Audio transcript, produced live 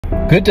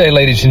Good day,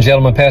 ladies and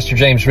gentlemen. Pastor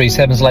James Reese,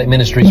 Heaven's Light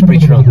Ministries,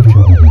 preacher on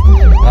patrol.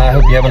 I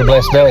hope you're having a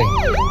blessed day.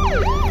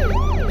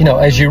 You know,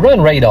 as you run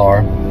radar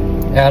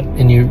out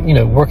and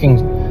you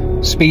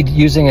working speed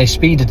using a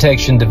speed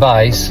detection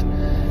device,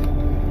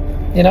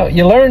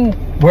 you learn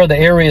where the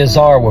areas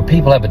are where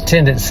people have a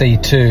tendency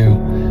to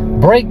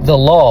break the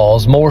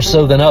laws more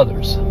so than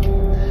others.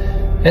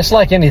 It's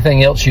like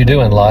anything else you do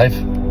in life.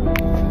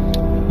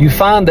 You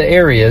find the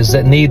areas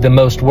that need the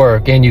most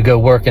work and you go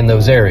work in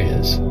those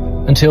areas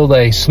until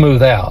they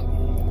smooth out.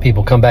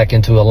 People come back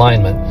into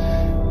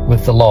alignment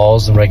with the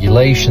laws and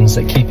regulations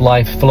that keep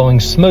life flowing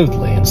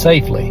smoothly and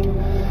safely.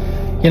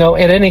 You know,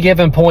 at any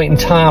given point in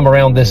time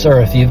around this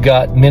earth, you've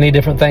got many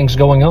different things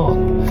going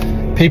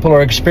on. People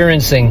are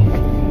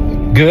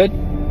experiencing good.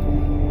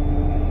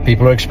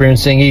 People are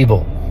experiencing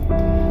evil.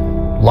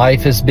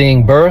 Life is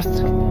being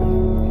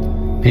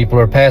birthed. People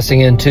are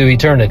passing into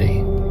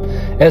eternity.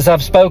 As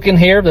I've spoken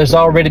here, there's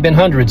already been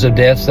hundreds of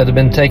deaths that have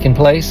been taking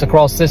place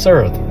across this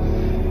earth.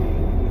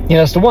 You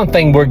know, it's the one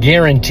thing we're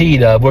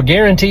guaranteed of. We're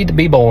guaranteed to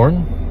be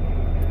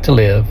born, to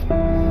live,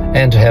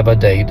 and to have a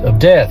date of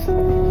death.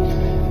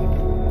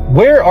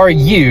 Where are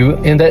you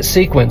in that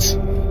sequence?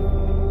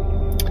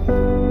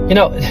 You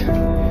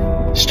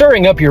know,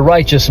 stirring up your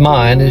righteous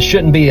mind, it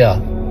shouldn't be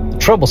a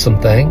troublesome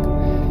thing.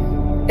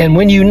 And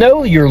when you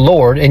know your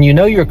Lord and you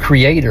know your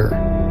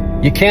Creator,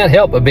 you can't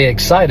help but be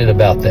excited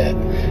about that.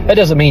 That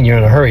doesn't mean you're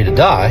in a hurry to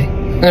die.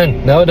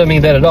 No, it doesn't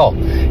mean that at all.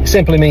 It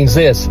simply means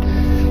this.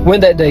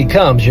 When that day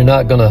comes, you're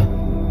not going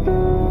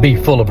to be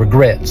full of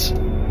regrets.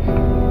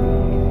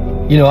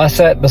 You know, I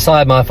sat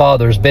beside my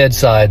father's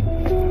bedside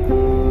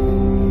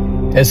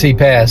as he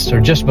passed, or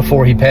just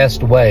before he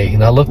passed away,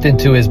 and I looked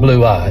into his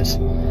blue eyes.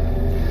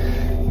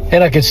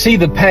 And I could see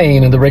the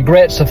pain and the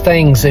regrets of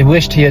things he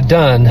wished he had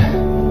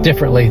done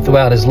differently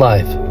throughout his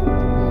life.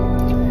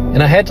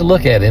 And I had to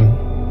look at him,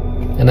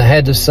 and I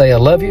had to say, I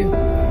love you,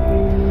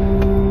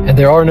 and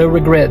there are no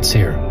regrets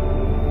here.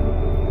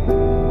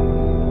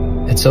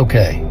 It's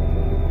okay.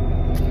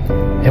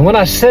 And when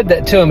I said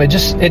that to him, it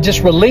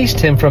just released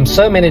him from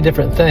so many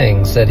different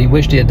things that he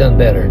wished he had done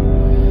better.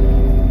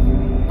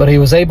 But he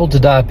was able to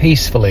die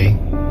peacefully,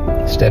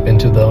 step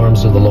into the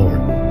arms of the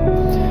Lord.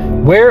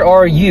 Where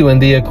are you in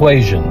the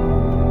equation?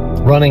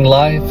 Running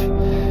life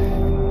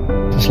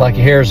just like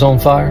your hair is on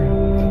fire,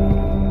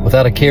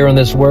 without a care in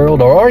this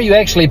world? Or are you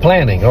actually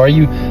planning? Are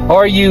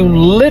you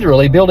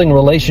literally building a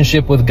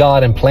relationship with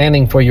God and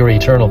planning for your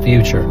eternal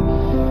future?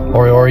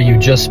 Or are you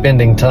just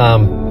spending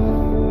time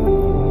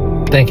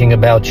thinking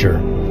about your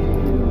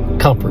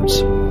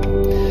comforts?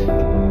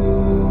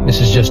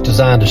 This is just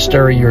designed to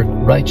stir your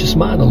righteous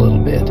mind a little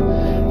bit.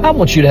 I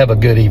want you to have a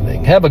good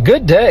evening. Have a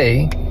good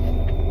day.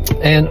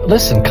 And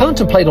listen,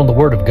 contemplate on the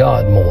Word of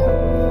God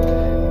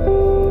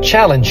more.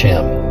 Challenge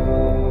Him.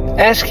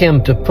 Ask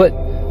Him to put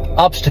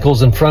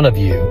obstacles in front of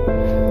you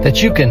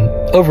that you can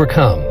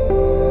overcome.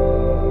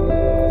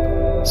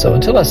 So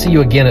until I see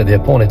you again at the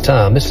appointed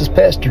time, this is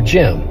Pastor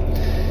Jim,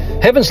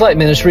 Heaven's Light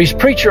Ministries,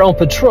 preacher on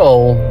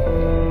patrol,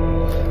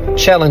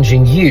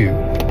 challenging you.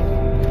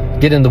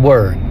 Get in the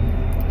Word,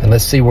 and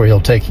let's see where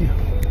He'll take you.